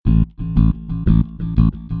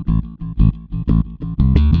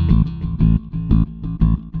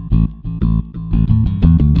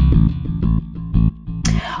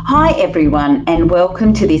Hi everyone, and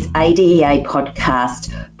welcome to this ADEA podcast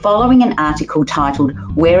following an article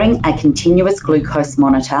titled Wearing a Continuous Glucose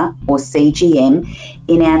Monitor, or CGM,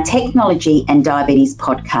 in our Technology and Diabetes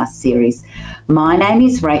podcast series. My name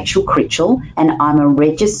is Rachel Critchell and I'm a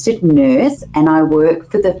registered nurse and I work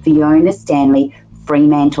for the Fiona Stanley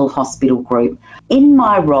Fremantle Hospital Group. In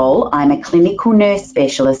my role, I'm a clinical nurse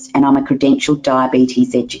specialist and I'm a credentialed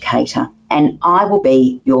diabetes educator, and I will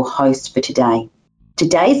be your host for today.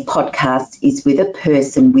 Today's podcast is with a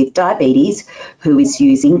person with diabetes who is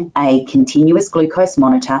using a continuous glucose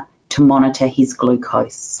monitor to monitor his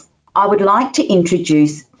glucose. I would like to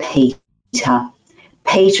introduce Peter.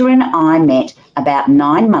 Peter and I met about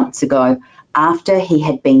 9 months ago after he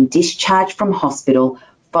had been discharged from hospital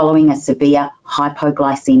following a severe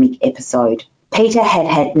hypoglycemic episode. Peter had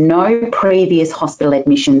had no previous hospital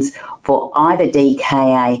admissions for either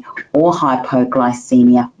DKA or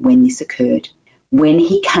hypoglycemia when this occurred. When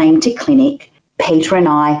he came to clinic, Peter and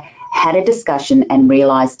I had a discussion and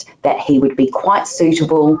realised that he would be quite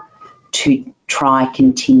suitable to try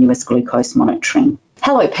continuous glucose monitoring.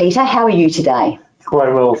 Hello Peter, how are you today?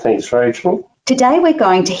 Quite well, thanks Rachel. Today we're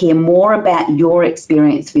going to hear more about your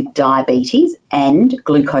experience with diabetes and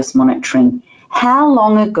glucose monitoring. How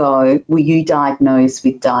long ago were you diagnosed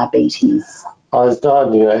with diabetes? I was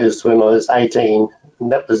diagnosed when I was 18,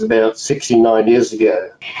 and that was about 69 years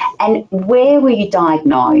ago. And where were you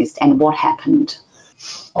diagnosed and what happened?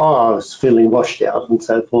 I was feeling washed out and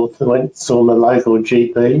so forth. I went and saw my local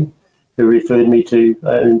GP, who referred me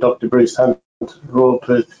to Dr. Bruce Hunt, Royal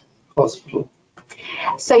Perth Hospital.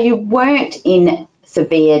 So you weren't in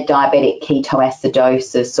severe diabetic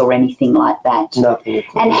ketoacidosis or anything like that? Nothing.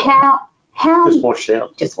 And how? Just washed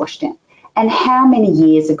out. Just washed out. And how many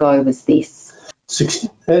years ago was this?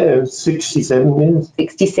 67 years.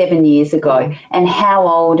 67 years ago. And how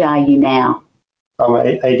old are you now? I'm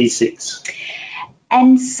 86.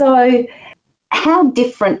 And so how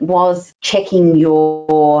different was checking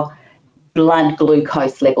your blood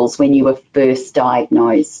glucose levels when you were first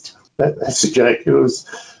diagnosed? That's a joke. It was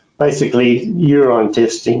basically urine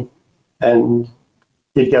testing, and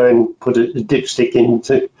you'd go and put a dipstick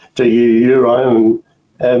into your urine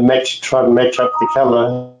and try to match up the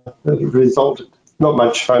colour that resulted. Not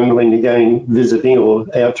much fun when you're going visiting or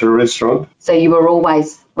out to a restaurant. So you were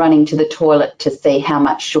always running to the toilet to see how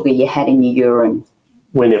much sugar you had in your urine?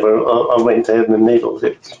 Whenever I went to have the needles.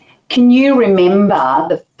 Can you remember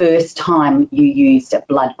the first time you used a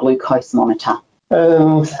blood glucose monitor?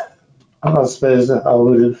 I suppose I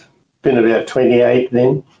would have been about 28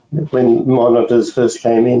 then, when monitors first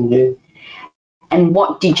came in, yeah. And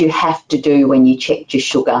what did you have to do when you checked your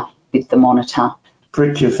sugar with the monitor?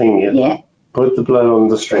 Prick your finger. Yeah. Put the blood on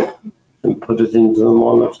the strip and put it into the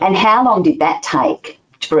monitor. And how long did that take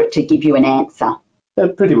for it to give you an answer?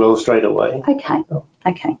 Pretty well straight away. Okay.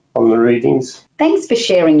 On the readings. Thanks for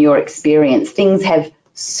sharing your experience. Things have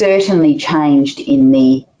certainly changed in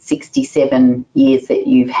the 67 years that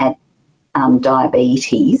you've had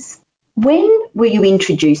diabetes. When were you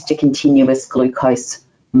introduced to continuous glucose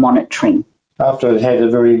monitoring? After I'd had a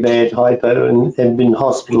very bad hypo and had been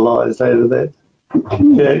hospitalised over that.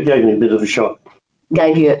 It gave me a bit of a shock.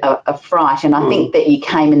 Gave you a fright, and I think that you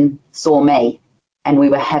came and saw me and we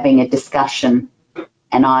were having a discussion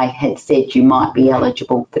and I had said you might be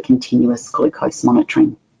eligible for continuous glucose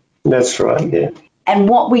monitoring. That's right, yeah. And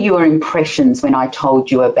what were your impressions when I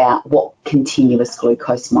told you about what continuous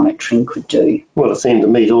glucose monitoring could do? Well, it seemed to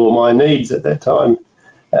meet all my needs at that time.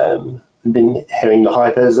 I'd been having the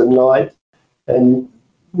hypos at night, and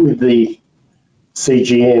with the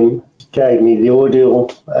CGM gave me the audio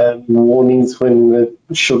warnings when the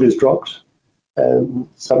sugars dropped.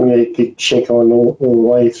 Something they could check on all the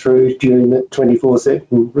way through during that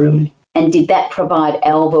 24/7, really. And did that provide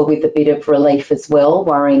Alva with a bit of relief as well,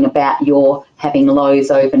 worrying about your having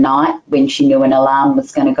lows overnight when she knew an alarm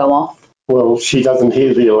was going to go off? Well, she doesn't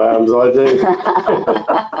hear the alarms, I do.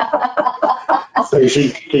 So she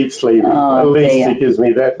keeps sleeping. At least it gives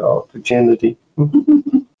me that opportunity.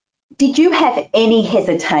 Did you have any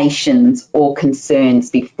hesitations or concerns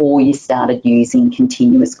before you started using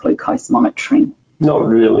continuous glucose monitoring? Not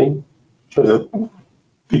really,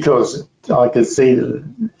 because I could see that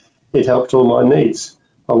it helped all my needs.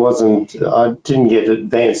 I didn't get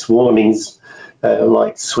advanced warnings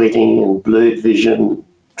like sweating and blurred vision,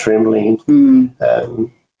 trembling.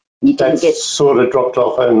 Sort of dropped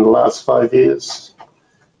off in the last 5 years.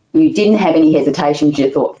 You didn't have any hesitations. You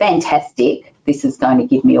thought, fantastic, this is going to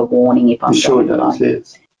give me a warning if I'm sure going does,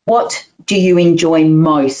 yes. What do you enjoy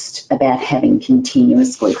most about having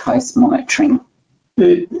continuous glucose monitoring?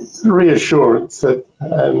 The reassurance that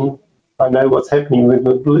I know what's happening with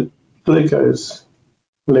my glucose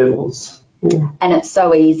levels. Yeah. And it's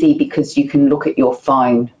so easy because you can look at your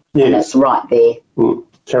phone and it's right there.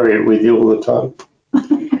 Carry it with you all the time.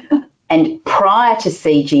 And prior to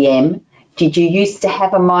CGM, did you used to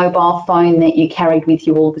have a mobile phone that you carried with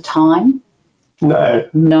you all the time? No.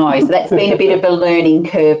 No, so that's been a bit of a learning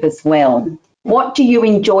curve as well. What do you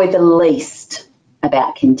enjoy the least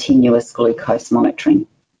about continuous glucose monitoring?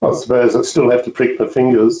 I suppose I still have to prick my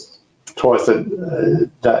fingers twice a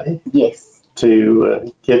day. Yes.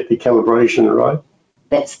 To get the calibration right.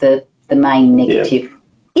 That's the main negative. Yeah.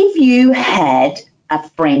 If you had a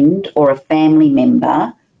friend or a family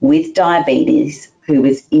member with diabetes who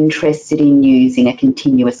was interested in using a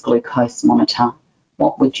continuous glucose monitor,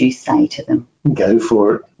 what would you say to them? Go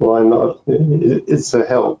for it. Why not? It's a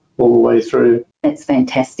help all the way through. That's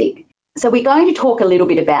fantastic. So we're going to talk a little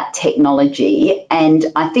bit about technology, and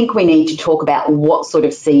I think we need to talk about what sort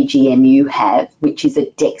of CGM you have, which is a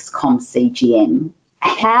Dexcom CGM.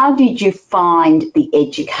 How did you find the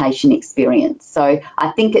education experience? So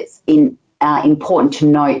I think it's important to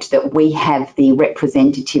note that we have the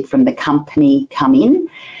representative from the company come in,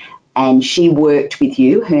 and she worked with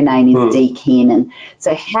you. Her name is Dee Kiernan.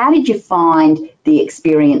 So how did you find the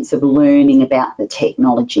experience of learning about the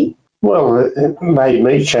technology? Well, it made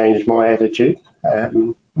me change my attitude.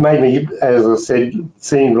 Made me, as I said,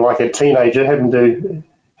 seem like a teenager, having to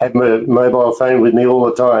have my mobile phone with me all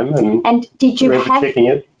the time. And did you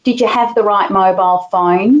have the right mobile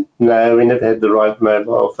phone? No, we never had the right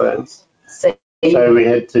mobile phones. So we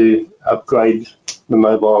had to upgrade the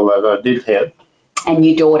mobile that I did have. And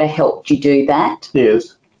your daughter helped you do that?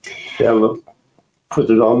 Yes. Put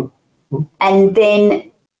it on. And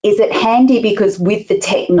then, is it handy because with the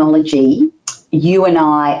technology, you and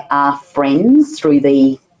I are friends through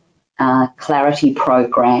the Clarity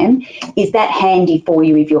program? Is that handy for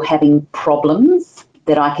you if you're having problems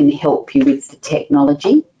that I can help you with the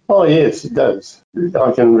technology? Oh, yes, it does.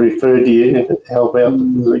 I can refer to you and help out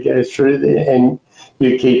as I go through there, and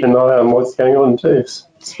you keep an eye on what's going on too.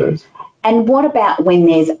 So. And what about when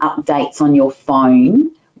there's updates on your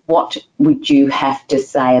phone? What would you have to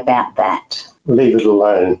say about that? Leave it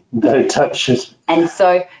alone. Don't touch it. And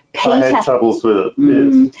so Peter, I had troubles with it.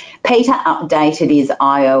 Yes. Peter updated his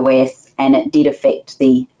iOS and it did affect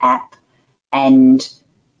the app. And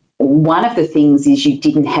one of the things is you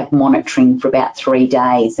didn't have monitoring for about 3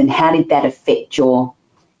 days. And how did that affect your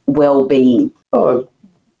well-being? Oh,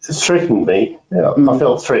 it threatened me. I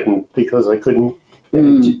felt threatened because I couldn't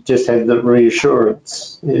just have the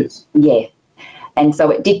reassurance. Yes. Yeah. And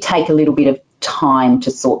so it did take a little bit of time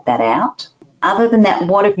to sort that out. Other than that,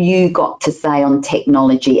 what have you got to say on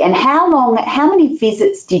technology? And how many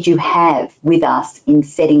visits did you have with us in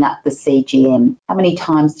setting up the CGM? How many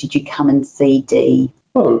times did you come and see Dee?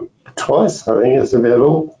 Well, twice, I think is about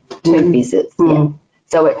all. 2 visits, yeah.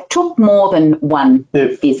 So it took more than one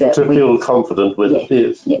visit. To feel confident with it,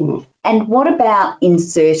 yes. Yeah. And what about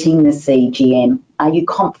inserting the CGM? Are you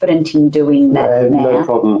confident in doing that now? I have no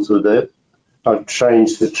problems with that. I've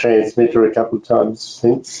changed the transmitter a couple of times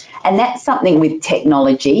since. And that's something with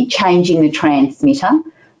technology, changing the transmitter,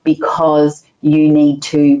 because you need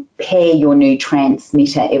to pair your new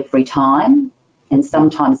transmitter every time. And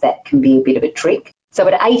sometimes that can be a bit of a trick. So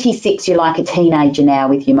at 86, you're like a teenager now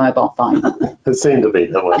with your mobile phone. It seemed to be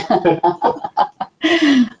that way.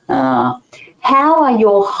 How are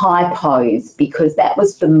your hypos? Because that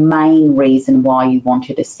was the main reason why you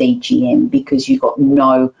wanted a CGM, because you got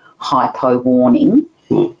no hypo warning.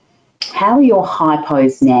 How are your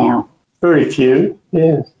hypos now? Very few,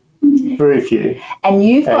 yeah. Very few.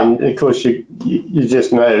 And of course you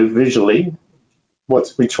just know visually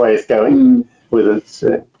which way it's going, whether it's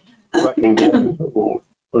cracking down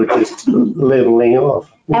or just levelling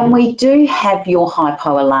off. And we do have your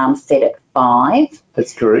hypo alarm set at 5.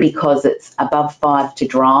 That's correct. Because it's above 5 to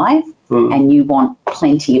drive, and you want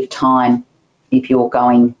plenty of time if you're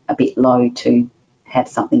going a bit low to have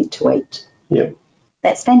something to eat. Yep.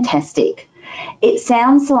 That's fantastic. It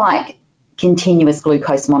sounds like continuous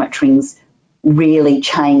glucose monitoring's really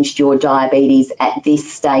changed your diabetes at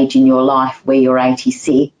this stage in your life where you're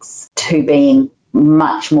 86 to being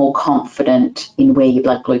much more confident in where your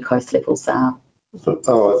blood glucose levels are.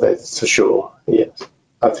 Oh, that's for sure, yes.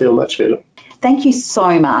 I feel much better. Thank you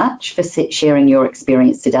so much for sharing your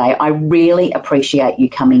experience today. I really appreciate you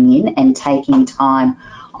coming in and taking time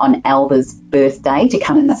on Alva's birthday to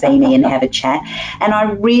come and see me and have a chat. And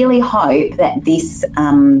I really hope that this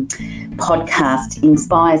podcast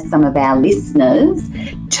inspires some of our listeners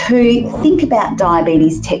to think about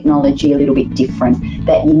diabetes technology a little bit different,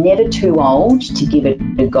 that you're never too old to give it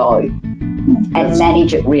a go. and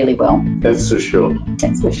manage it really well. That's for sure.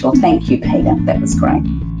 That's for sure. Thank you, Peter. That was great.